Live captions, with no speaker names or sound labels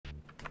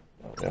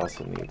We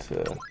also need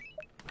to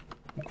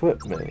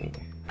equip Mini.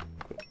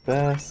 Equip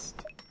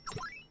Best.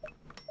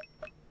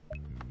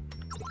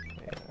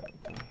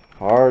 And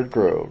Hard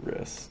Grow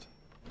Wrist.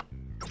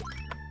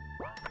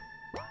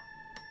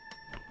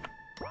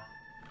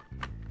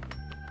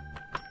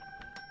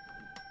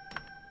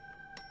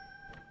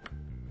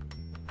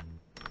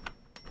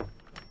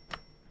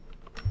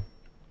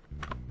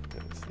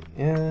 There's the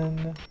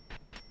N.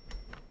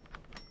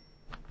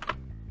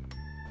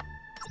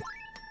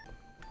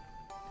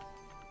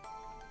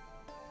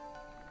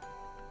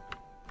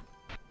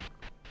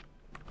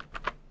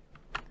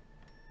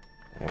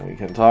 And we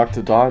can talk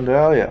to Don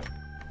Dahlia.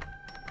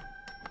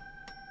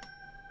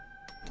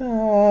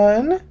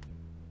 Don?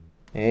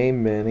 Hey,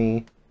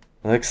 Minnie.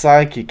 Looks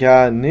like you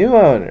got a new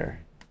owner.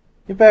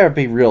 You better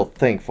be real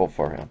thankful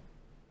for him.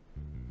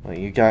 Well,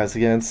 you guys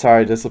again,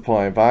 sorry to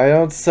disappoint, but I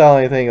don't sell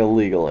anything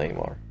illegal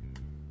anymore.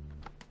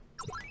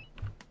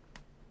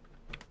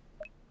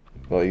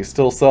 Well, you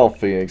still sell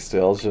Phoenix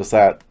Tails, just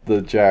at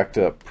the jacked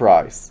up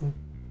price.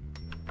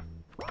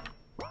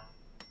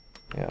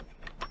 Yep.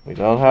 We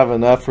don't have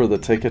enough for the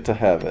ticket to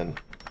heaven.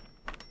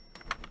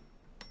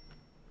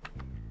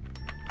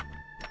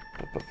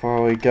 But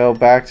before we go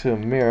back to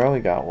Amira, we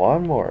got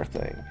one more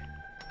thing.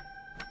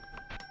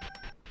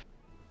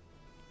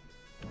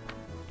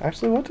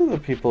 Actually, what do the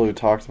people who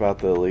talked about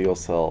the illegal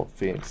sell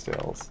Phoenix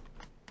Tails?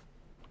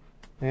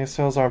 Phoenix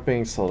Tails aren't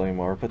being sold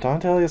anymore, but Don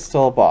Dahlia is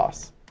still a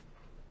boss.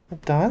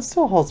 But Don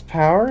still holds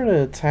power in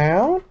a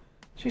town?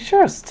 She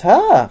sure is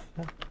tough.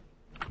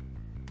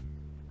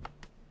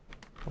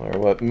 Or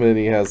what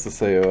Minnie has to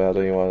say about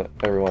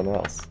everyone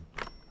else.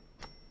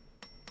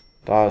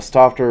 Donna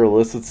stopped her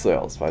illicit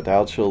sales, but I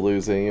doubt she'll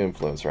lose any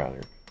influence around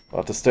here. We'll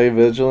have to stay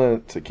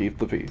vigilant to keep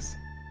the peace.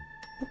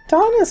 But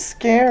Donna's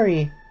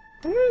scary.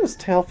 I wonder whose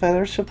tail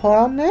feathers she'll pull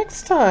out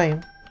next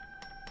time.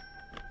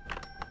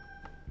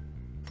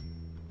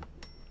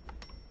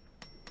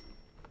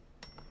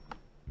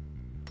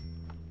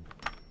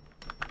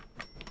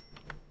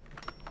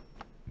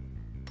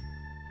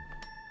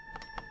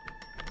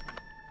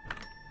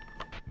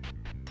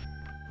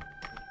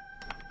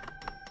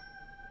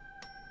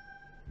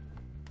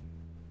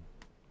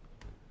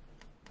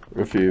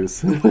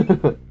 Refuse.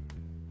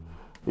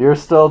 You're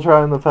still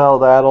trying to peddle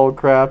that old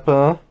crap,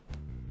 huh?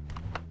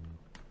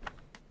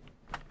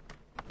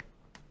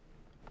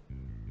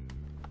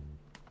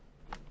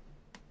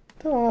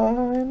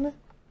 Dawn.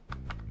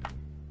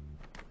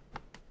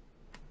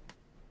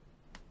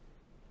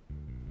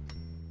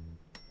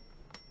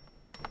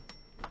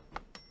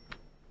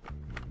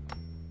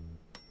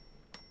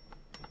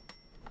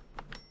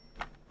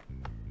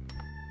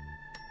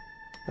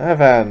 I've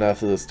had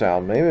enough of this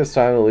town. Maybe it's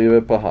time to leave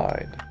it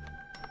behind.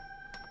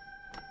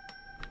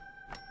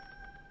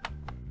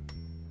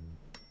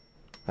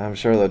 I'm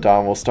sure that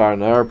Dawn will start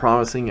another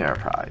promising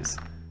enterprise.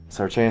 It's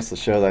her chance to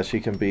show that she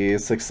can be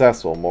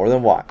successful more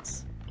than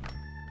once.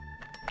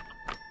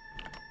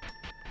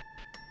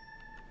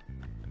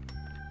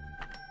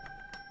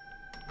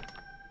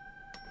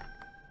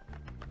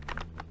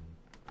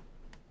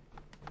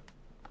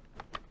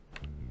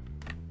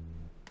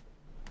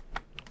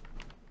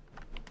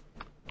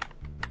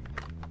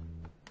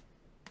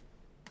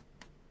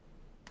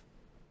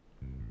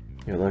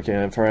 You're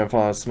looking for info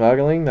on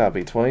smuggling? That'll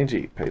be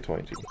 20G. Pay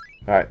 20G.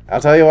 Alright, I'll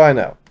tell you what I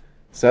know.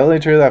 It's totally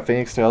true that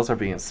Phoenix Tails are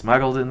being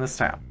smuggled in this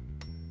town.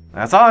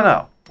 That's all I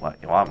know.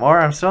 What, you want more?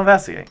 I'm still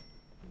investigating.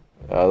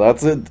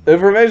 That's it.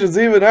 Information's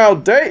even out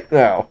of date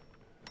now.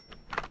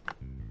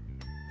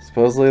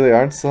 Supposedly they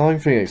aren't selling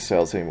Phoenix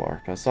Tails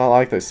anymore, but it's not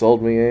like they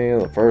sold me any in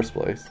the first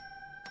place.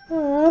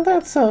 Oh,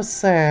 that's so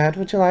sad.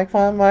 Would you like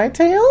one of my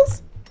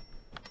tails?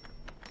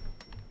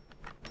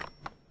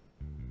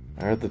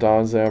 I heard the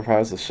Dawn's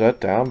Enterprise was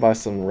shut down by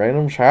some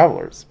random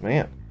travelers.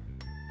 Man,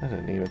 I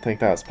didn't even think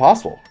that was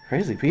possible.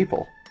 Crazy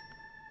people.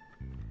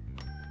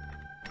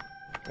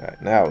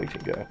 Alright, now we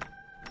can go.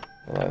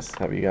 Unless,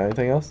 have you got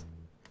anything else?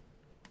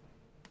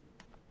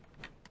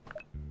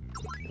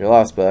 You're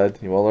lost, bud.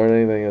 You won't learn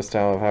anything in this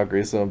town of how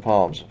greasy and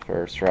palms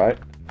first, right?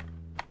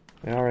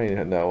 You already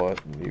know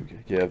what you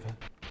give.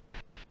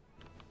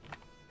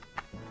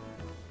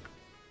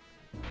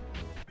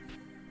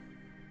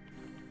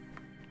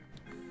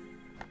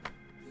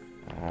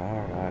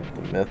 Alright,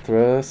 the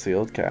Mithra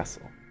Sealed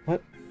Castle.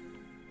 What?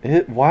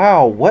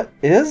 Wow, what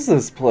is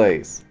this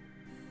place?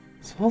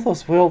 It's all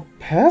those wheeled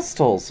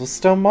pedestals with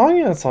stone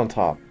monuments on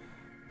top.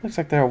 Looks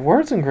like there are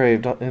words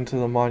engraved into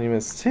the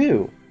monuments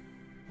too.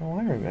 Oh,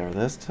 I remember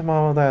this.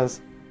 Tomorrow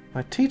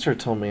my teacher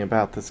told me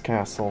about this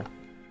castle.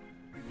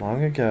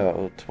 Long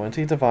ago,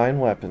 20 divine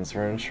weapons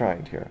were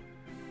enshrined here.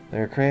 They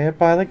were created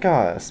by the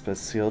goddess, but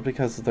sealed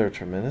because of their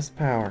tremendous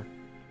power.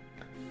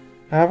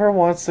 However,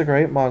 once the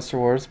great monster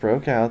wars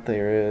broke out, they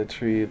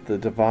retrieved the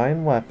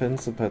divine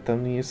weapons and put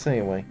them to use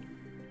anyway.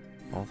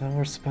 All of them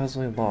were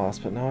supposedly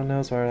lost, but no one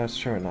knows whether that's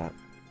true or not.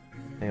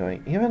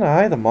 Anyway, even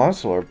I, the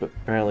monster lord,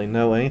 barely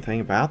know anything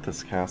about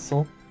this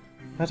castle.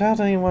 I doubt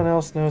anyone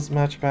else knows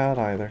much about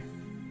it either.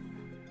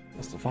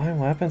 Those divine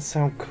weapons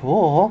sound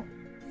cool,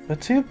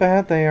 but too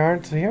bad they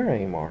aren't here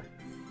anymore.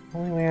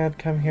 Only way I'd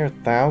come here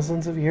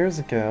thousands of years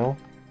ago.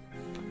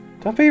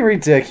 Don't be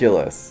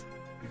ridiculous.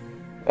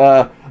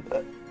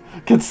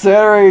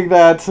 Considering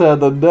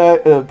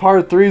that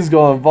part 3 is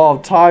going to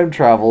involve time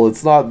travel,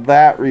 it's not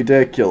that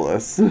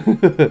ridiculous.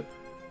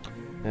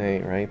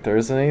 Hey, right, there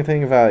isn't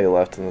anything of value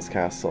left in this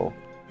castle,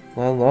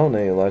 let alone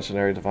any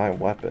legendary divine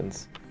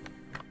weapons.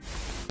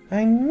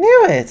 I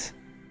knew it!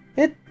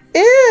 It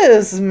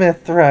is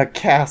Mithra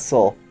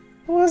Castle!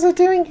 What was it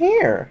doing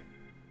here?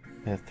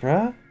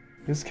 Mithra?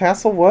 Whose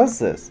castle was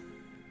this?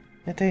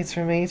 It dates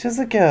from ages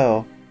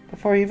ago,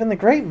 before even the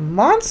great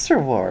monster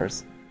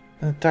wars.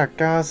 When the Dark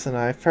Goddess and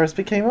I first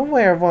became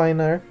aware of one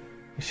another,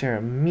 we share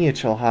a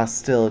mutual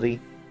hostility.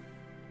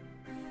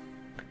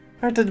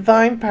 Our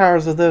divine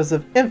powers are those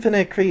of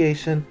infinite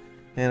creation.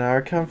 In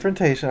our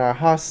confrontation, our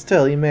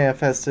hostility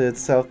manifested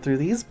itself through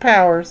these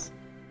powers.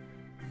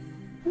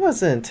 It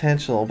wasn't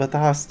intentional, but the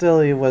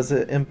hostility was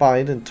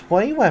embodied in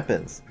 20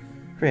 weapons,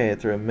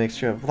 created through a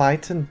mixture of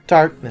light and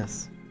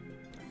darkness.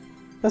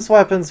 Those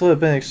weapons would have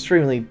been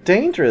extremely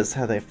dangerous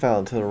had they fell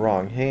into the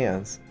wrong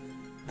hands.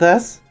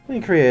 Thus, we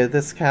created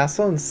this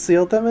castle and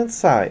sealed them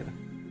inside.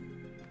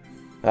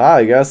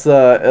 I guess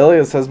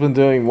Ilias has been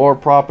doing more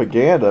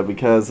propaganda,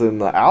 because in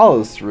the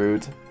Alice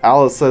route,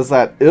 Alice says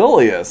that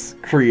Ilias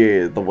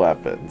created the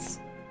weapons.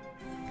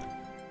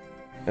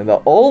 And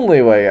the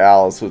only way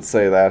Alice would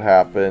say that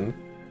happened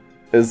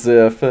is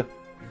if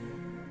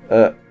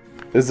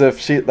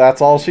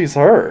that's all she's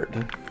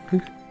heard.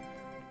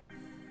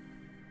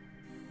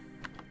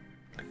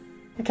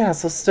 The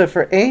castle stood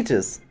for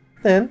ages.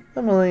 Then,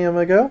 a millennium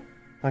ago,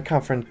 my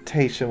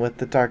confrontation with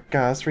the Dark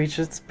Goddess reached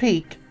its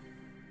peak.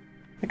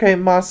 The great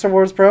monster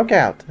wars broke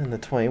out, and the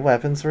 20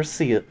 weapons were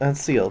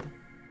unsealed.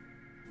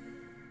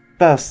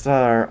 Both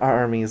our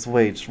armies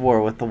waged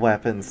war with the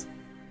weapons,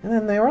 and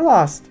then they were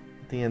lost.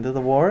 At the end of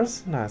the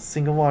wars, not a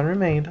single one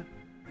remained.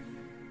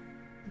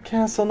 The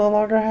castle no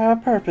longer had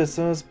a purpose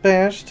and was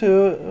banished to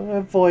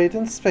a void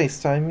in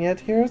space-time, yet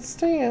here it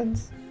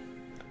stands.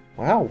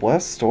 Wow, what a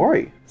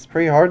story. It's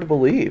pretty hard to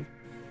believe.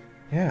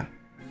 Yeah.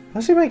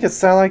 Why should you make it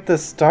sound like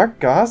this Dark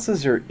Goddess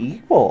is your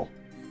equal?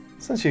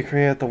 Since you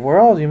created the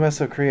world, you must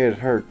have created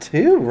her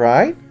too,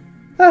 right?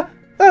 Yeah!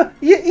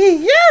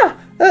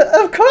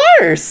 Of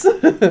course!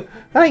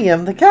 I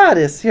am the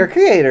goddess, your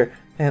creator,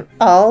 and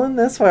all in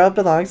this world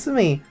belongs to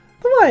me.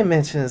 The one I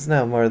mention is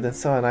no more than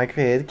someone I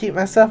created to keep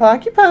myself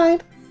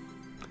occupied.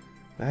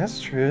 That's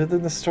true,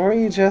 then the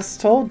story you just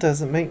told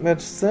doesn't make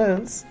much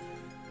sense.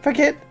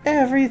 Forget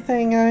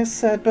everything I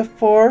said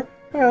before,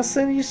 or I'll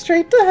send you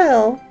straight to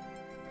hell.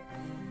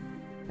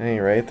 At any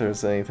rate,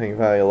 there's anything of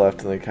value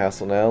left in the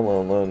castle now, let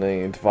alone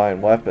any divine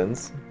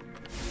weapons.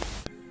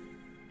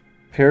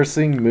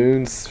 Piercing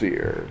Moon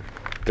Sphere.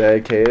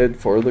 Dedicated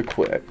for the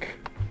quick.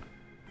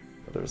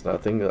 But there's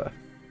nothing left.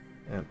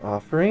 An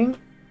offering?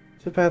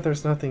 Too bad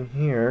there's nothing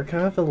here.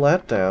 Kind of a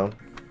letdown.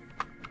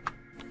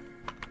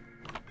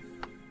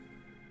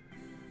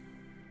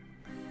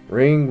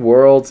 Ring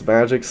World's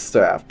Magic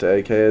Staff.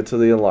 Dedicated to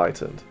the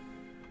Enlightened.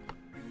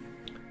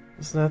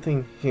 There's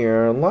nothing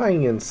here. A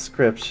lying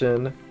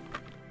inscription.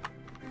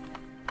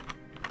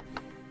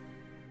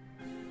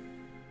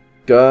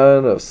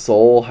 Gun of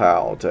Soul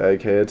Howl,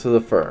 dedicated to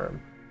the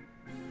firm.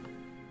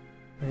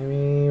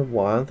 Maybe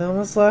one of them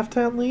was left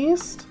at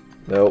least?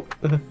 Nope.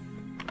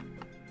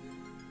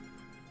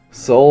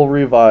 Soul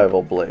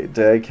Revival Blade,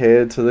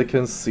 dedicated to the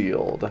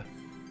concealed.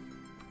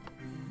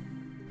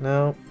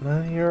 Nope,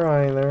 not here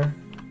either.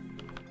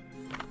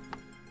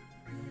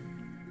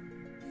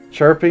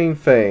 Chirping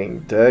Fang,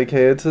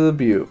 dedicated to the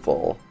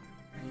beautiful.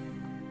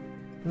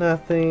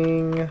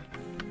 Nothing.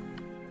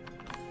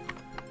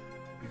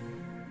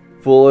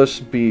 Foolish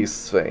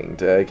Beast Fang,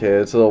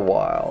 dedicated to the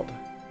wild.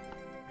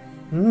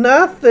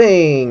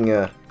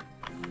 Nothing!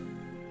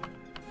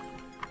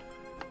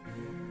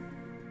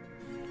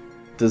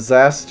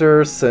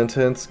 Disaster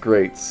Sentence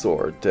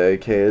Greatsword,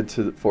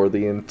 dedicated for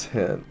the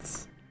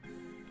intense.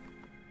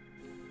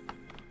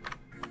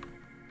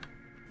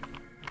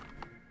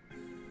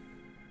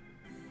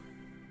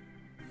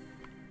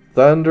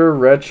 Thunder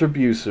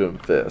Retribution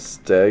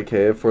Fist,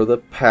 dedicated for the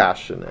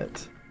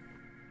passionate.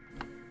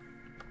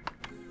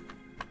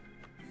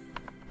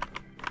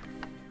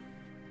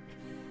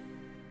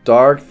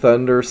 Dark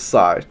Thunder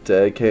Sight,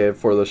 dedicated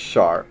for the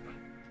sharp.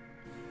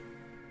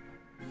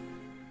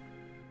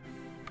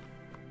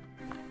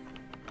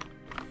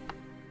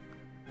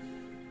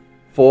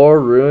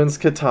 Four Ruins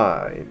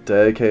Katai,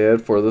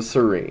 dedicated for the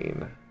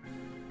serene.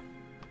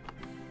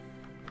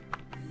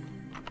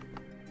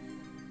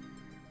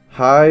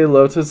 High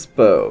Lotus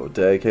Bow,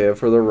 dedicated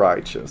for the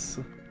righteous.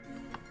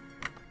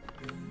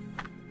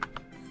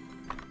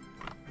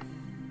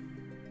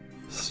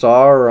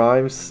 Star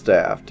Rhyme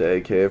Staff,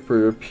 dedicated for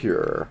the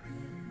pure.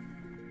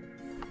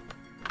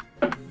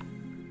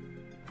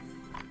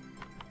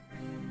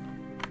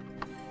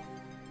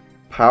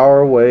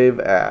 Power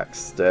Wave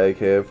Axe,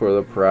 dedicated for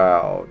the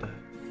proud.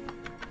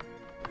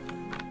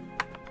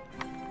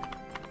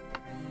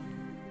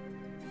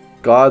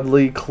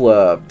 Godly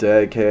Club,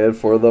 dedicated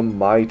for the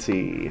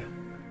mighty.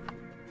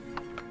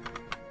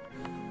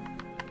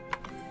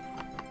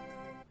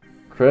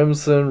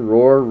 Crimson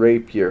Roar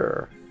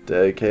Rapier,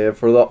 dedicated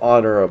for the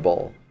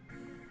honorable.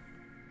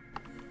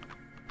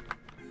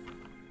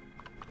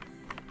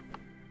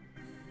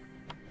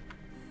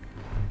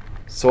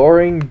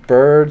 Soaring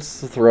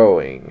Birds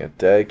Throwing,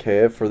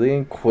 dedicated for the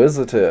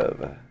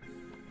inquisitive.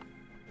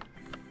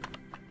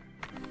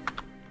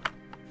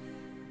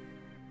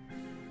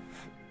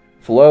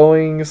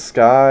 Flowing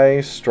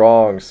Sky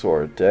Strong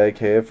Sword,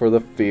 dedicated for the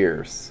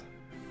fierce.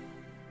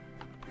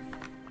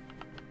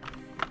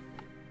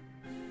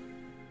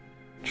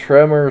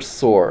 Tremor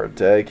Sword,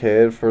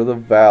 dedicated for the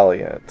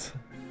valiant.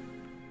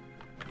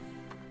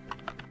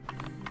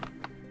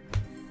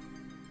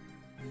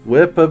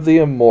 Whip of the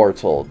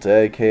Immortal,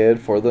 dedicated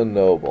for the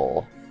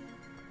noble.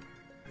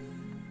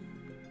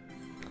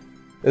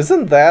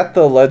 Isn't that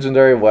the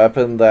legendary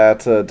weapon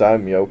that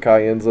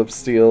Daimyokai ends up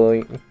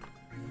stealing?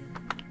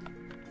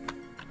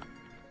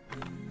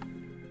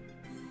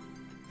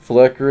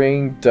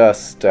 Flickering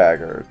Dust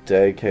Dagger,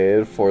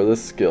 dedicated for the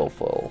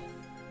skillful.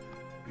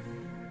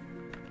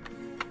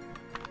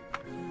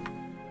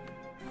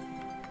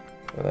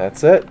 And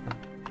that's it.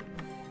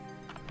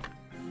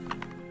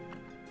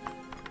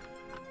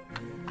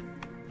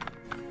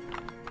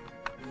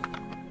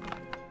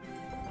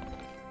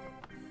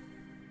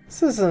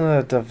 This isn't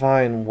a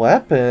divine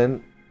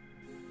weapon,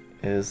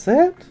 is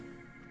it?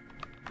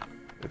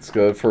 It's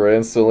good for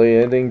instantly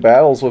ending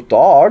battles with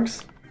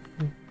dogs.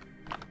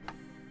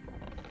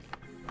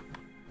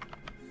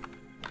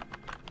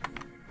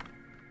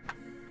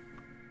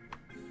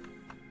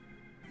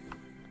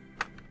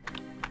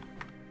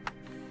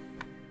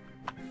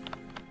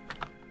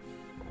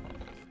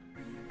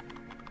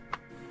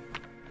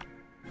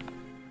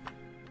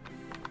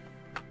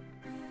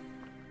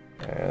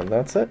 And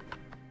that's it.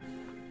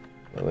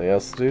 Nothing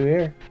else to do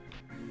here.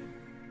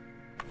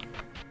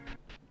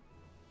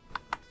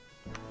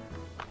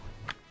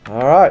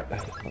 Alright,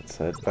 let's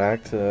head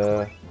back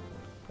to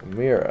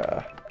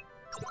Amira.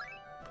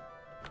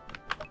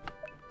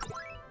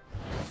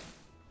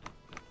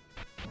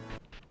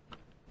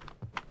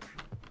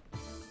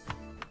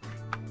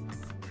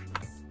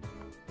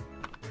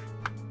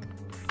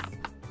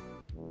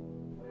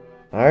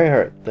 I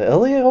heard the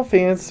illegal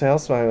Phoenix Tail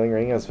Smiling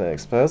Ring has been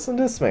exposed and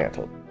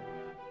dismantled.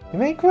 You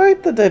made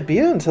quite the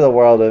debut into the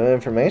world of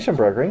information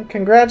brokering.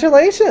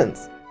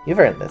 Congratulations! You've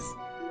earned this.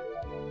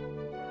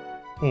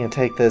 You can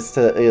take this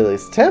to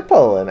Uli's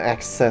temple and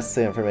access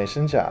the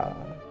information job.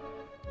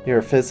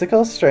 Your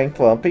physical strength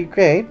won't be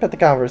great, but the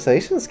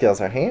conversation skills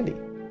are handy.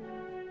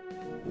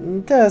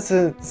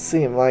 Doesn't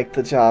seem like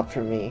the job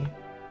for me.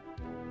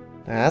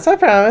 As I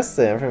promised,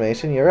 the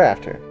information you're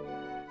after.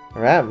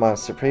 A rat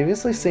monster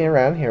previously seen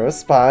around here was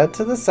spotted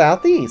to the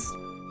southeast.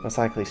 Most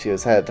likely she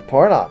was headed to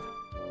Pornov.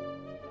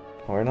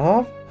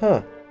 Pornov?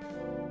 Huh.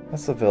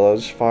 That's a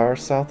village far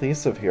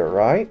southeast of here,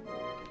 right?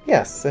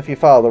 Yes, if you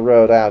follow the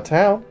road out of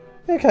town,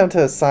 you'll come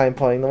to a sign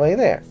pointing the way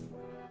there.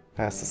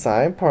 Past the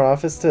sign,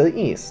 Pornov is to the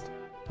east.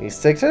 If you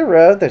stick to the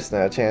road, there's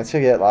no chance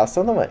you'll get lost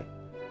on the way.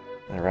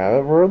 The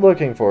rabbit we're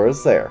looking for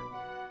is there.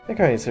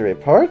 According to the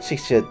report, she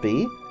should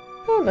be.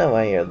 I don't know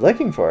why you're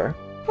looking for her.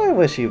 I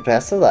wish you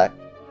best of luck.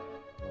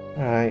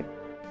 Alright.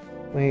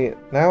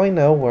 Now we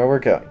know where we're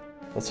going.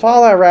 Let's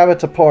follow that rabbit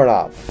to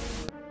Pornov.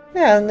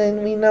 And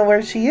then we know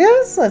where she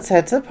is. Let's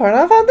head to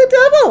Pornov on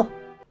the double.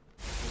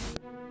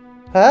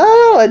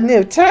 Oh, a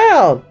new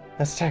town.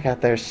 Let's check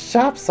out their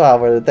shops while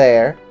we're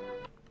there.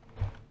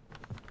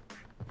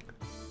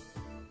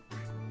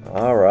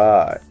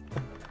 Alright.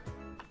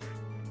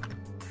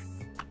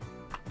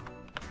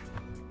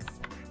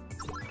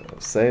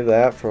 Save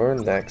that for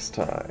next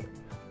time.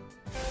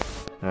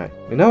 Alright,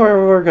 we know where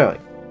we're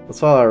going. Let's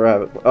follow our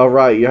rabbit. Oh,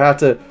 right, you have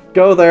to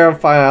go there and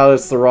find out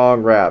it's the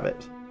wrong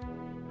rabbit.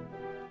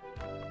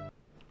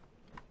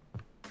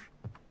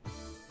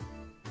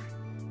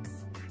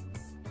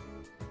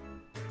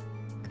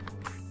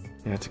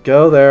 You have to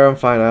go there and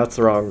find out it's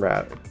the wrong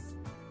rabbit.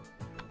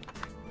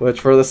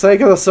 Which, for the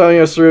sake of the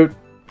Sonios route,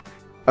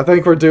 I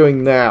think we're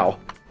doing now.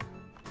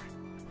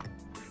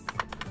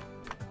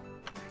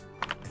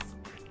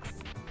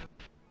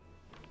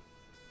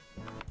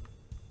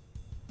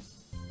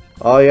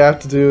 All you have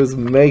to do is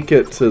make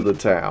it to the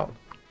town.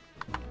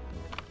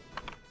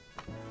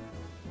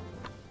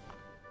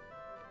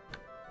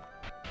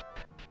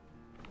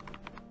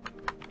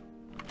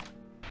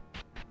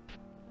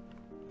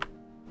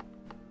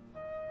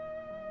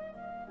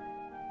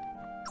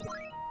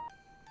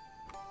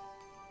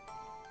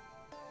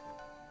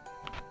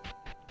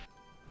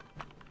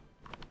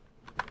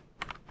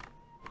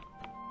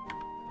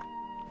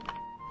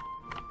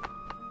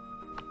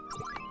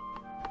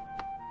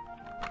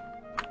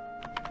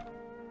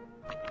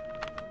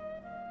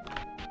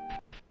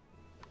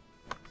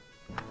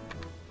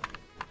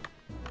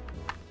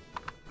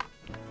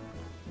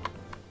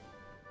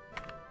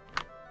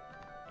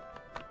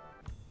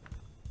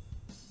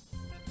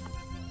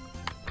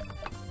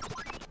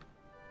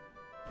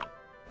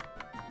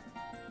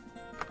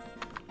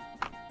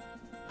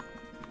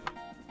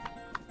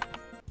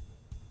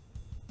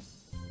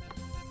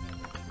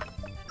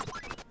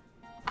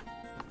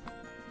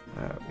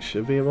 You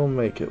should be able to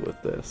make it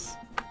with this.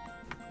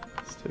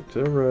 Stick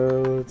to the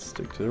road,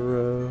 stick to the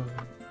road,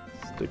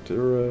 stick to the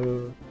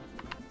road,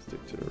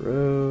 stick to the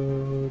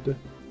road.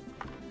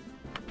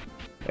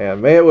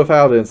 And made it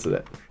without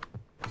incident.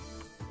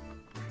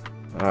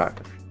 Alright.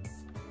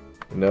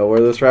 You know where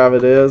this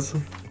rabbit is?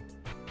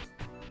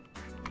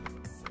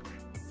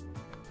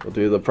 We'll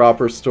do the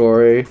proper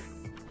story.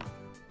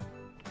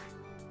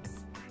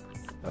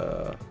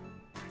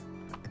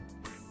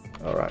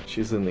 Alright,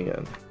 she's in the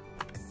end.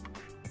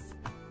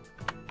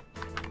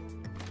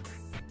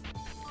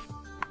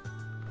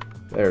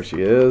 There she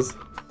is.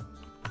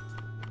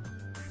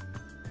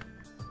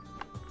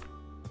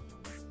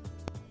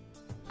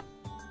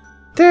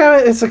 Damn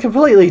it, it's a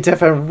completely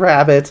different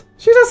rabbit.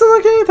 She doesn't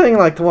look anything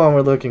like the one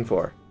we're looking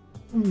for.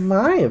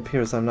 My, it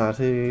appears I'm not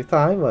who you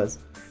thought I was.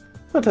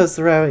 What does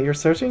the rabbit you're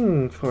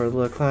searching for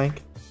look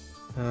like?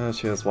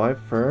 She has white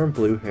fur and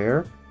blue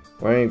hair,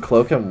 wearing a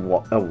cloak and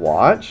a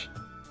watch.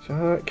 She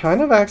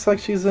kind of acts like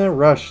she's in a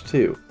rush,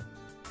 too.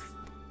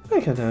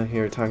 I can know who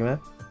you're talking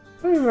about.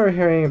 I remember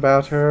hearing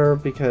about her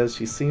because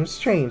she seems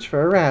strange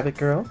for a rabbit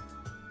girl.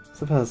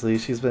 Supposedly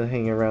she's been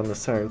hanging around the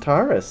southern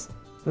Taurus.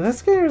 The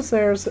investigators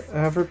there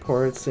have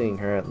reported seeing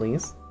her, at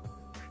least.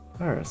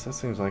 Taurus, that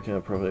seems like an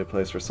appropriate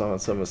place for someone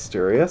so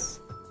mysterious.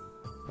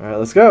 Alright,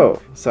 let's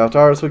go! South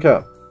Taurus we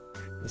come.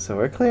 So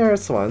we're clear,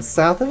 it's the one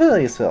south of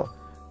Iliasville,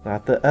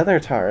 not the other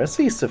Taurus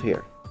east of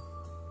here.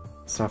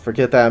 Let's not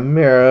forget that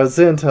Amira's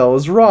intel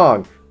was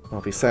wrong. I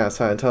won't be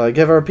satisfied until I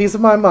give her a piece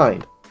of my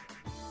mind.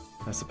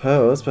 I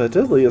suppose, but it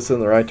did lead us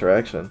in the right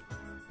direction.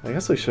 I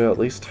guess we should at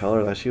least tell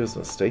her that she was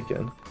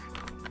mistaken.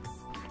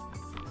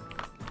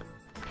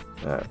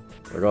 Alright,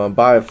 we're going to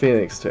buy a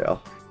phoenix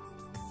tail.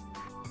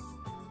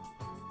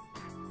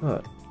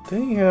 What?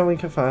 Didn't you hear we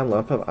can find a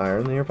lump of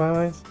iron nearby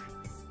mines?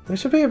 We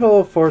should be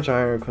able to forge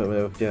iron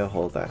equipment if we get a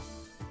hold of that.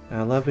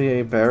 And I'd love to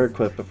be better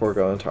equipped before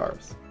going to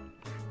Taurus.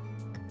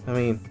 I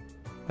mean,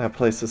 that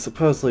place is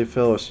supposedly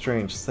filled with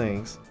strange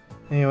things.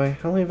 Anyway,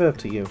 I'll leave it up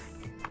to you.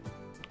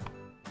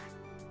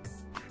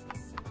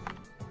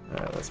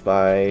 Alright, let's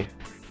buy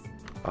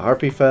a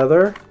harpy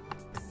feather.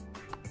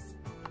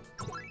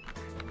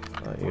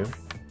 Not you.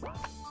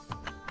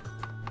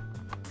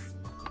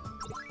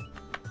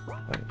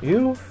 Not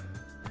you.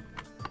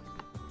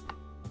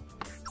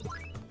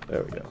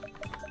 There we go.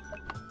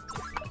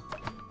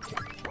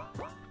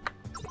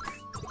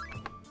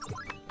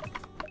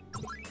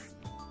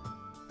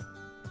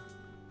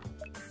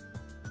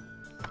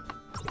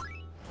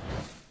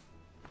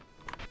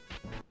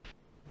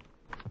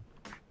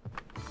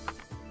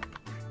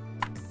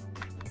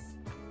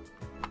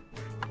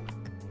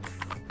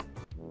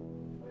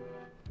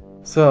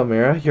 So,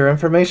 Amira, your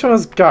information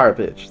was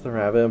garbage. The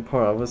rabbit in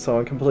Portland was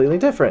someone completely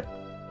different.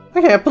 I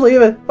can't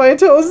believe it. My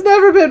intel has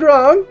never been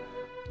wrong.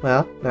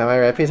 Well, now my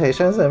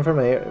reputation as an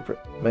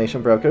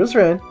information broker is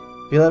ruined.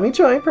 If you let me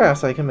join,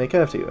 perhaps I can make it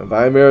up to you.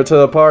 Invite Amira to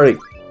the party.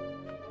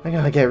 I'm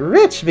gonna get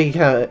rich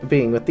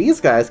being with these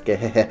guys.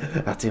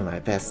 I'll do my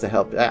best to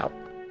help out.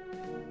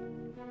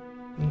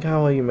 You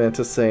got what you meant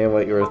to say and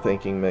what you were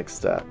thinking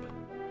mixed up.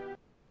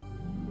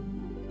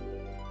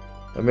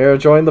 Amira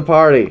joined the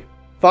party.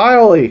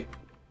 Finally!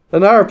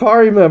 Another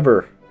party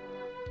member!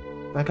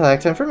 I'll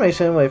collect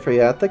information and wait for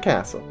you at the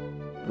castle.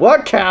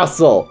 What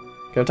castle?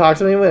 You can talk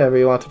to me whenever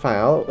you want to find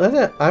out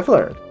what I've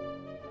learned.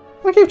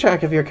 I'll keep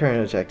track of your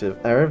current objective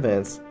or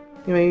events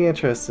you may be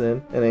interested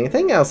in and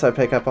anything else I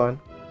pick up on.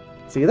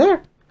 See you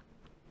there!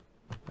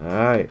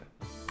 Alright.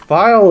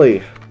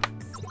 Finally!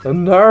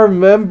 Another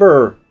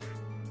member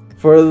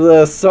for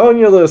the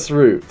Sonulus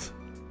route.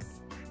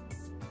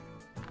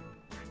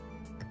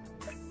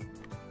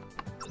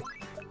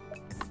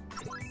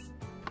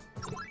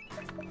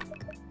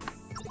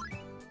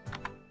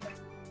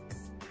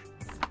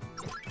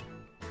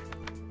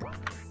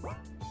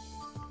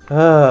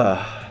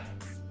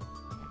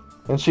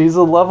 And she's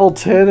a level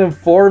 10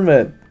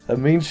 informant. That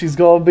means she's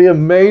gonna be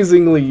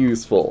amazingly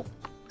useful.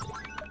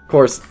 Of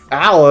course,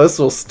 Alice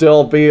will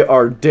still be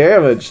our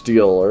damage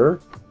dealer.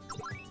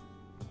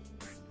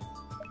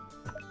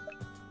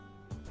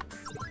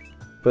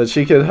 But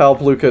she can help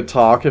Luca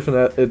talk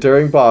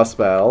during boss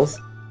battles.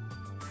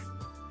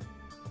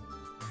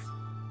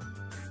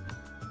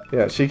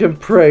 Yeah, she can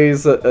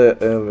praise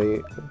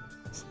enemies,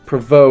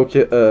 provoke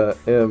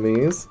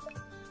enemies.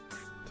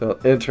 Tell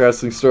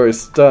interesting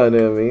stories, stun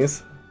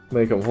enemies,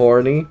 make them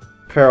horny,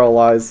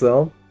 paralyze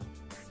them,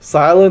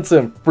 silence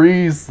and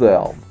freeze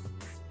them.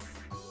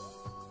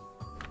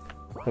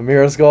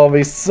 Amira's gonna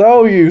be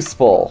so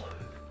useful.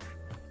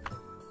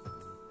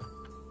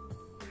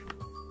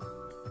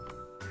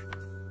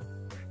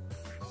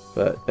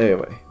 But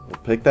anyway, we'll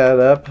pick that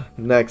up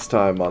next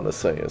time on the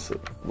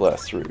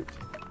Sonulus route.